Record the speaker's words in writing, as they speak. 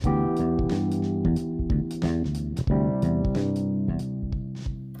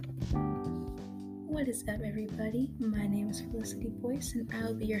What's up, everybody? My name is Felicity Boyce, and I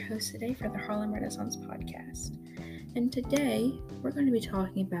will be your host today for the Harlem Renaissance podcast. And today, we're going to be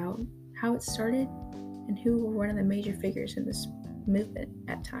talking about how it started and who were one of the major figures in this movement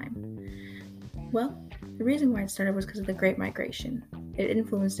at time. Well, the reason why it started was because of the Great Migration. It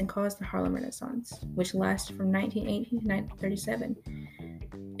influenced and caused the Harlem Renaissance, which lasted from 1918 to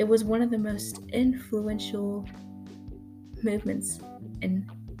 1937. It was one of the most influential movements in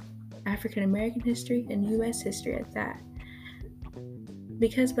African American history and U.S. history at that.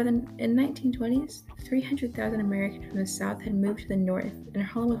 Because in 1920s, 300,000 Americans from the South had moved to the North, and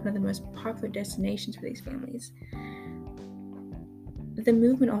Harlem was one of the most popular destinations for these families. The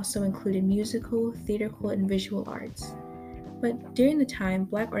movement also included musical, theatrical, and visual arts. But during the time,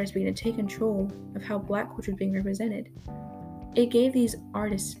 Black artists began to take control of how Black culture was being represented. It gave these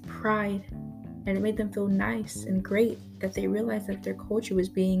artists pride, and it made them feel nice and great that they realized that their culture was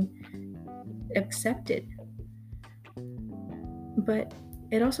being accepted. But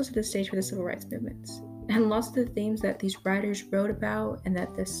it also set the stage for the civil rights movements. And lots of the themes that these writers wrote about and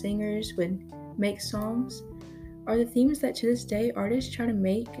that the singers would make songs are the themes that to this day artists try to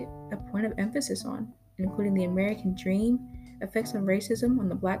make a point of emphasis on, including the American dream, effects of racism on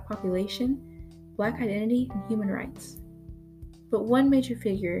the Black population, Black identity, and human rights. But one major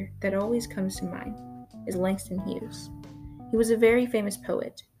figure that always comes to mind is Langston Hughes. He was a very famous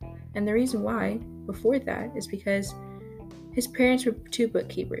poet, and the reason why before that is because his parents were two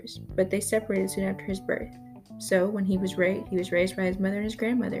bookkeepers, but they separated soon after his birth. So when he was raised by his mother and his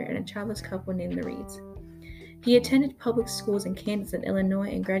grandmother and a childless couple named the Reeds. He attended public schools in Kansas and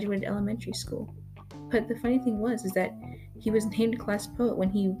Illinois and graduated elementary school. But the funny thing was is that he was named a class poet when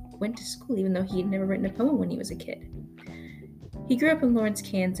he went to school, even though he had never written a poem when he was a kid. He grew up in Lawrence,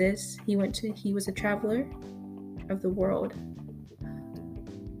 Kansas. He was a traveler of the world.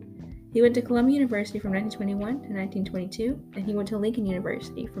 He went to Columbia University from 1921 to 1922, and he went to Lincoln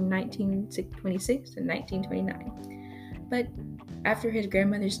University from 1926 to 1929. But after his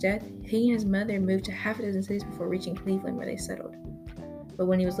grandmother's death, he and his mother moved to half a dozen cities before reaching Cleveland, where they settled. But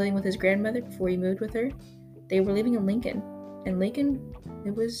when he was living with his grandmother before he moved with her, they were living in Lincoln. And Lincoln,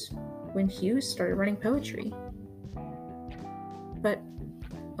 it was when Hughes started writing poetry. But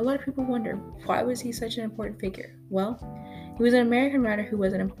a lot of people wonder, why was he such an important figure? Well, he was an American writer who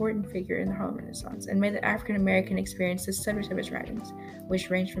was an important figure in the Harlem Renaissance and made the African American experience the subject of his writings,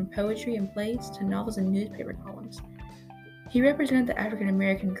 which ranged from poetry and plays to novels and newspaper columns. He represented the African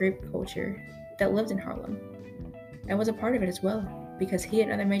American group culture that lived in Harlem and was a part of it as well, because he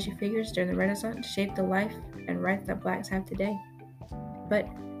and other major figures during the Renaissance shaped the life and rights that Blacks have today. But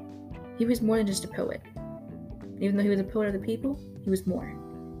he was more than just a poet. Even though he was a poet of the people, he was more.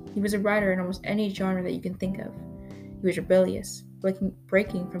 He was a writer in almost any genre that you can think of. He was rebellious,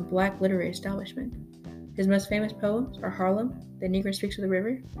 breaking from Black literary establishment. His most famous poems are Harlem, The Negro Speaks of the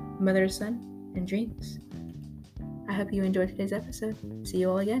River, Mother to Son, and Dreams. I hope you enjoyed today's episode. See you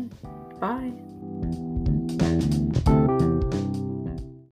all again. Bye.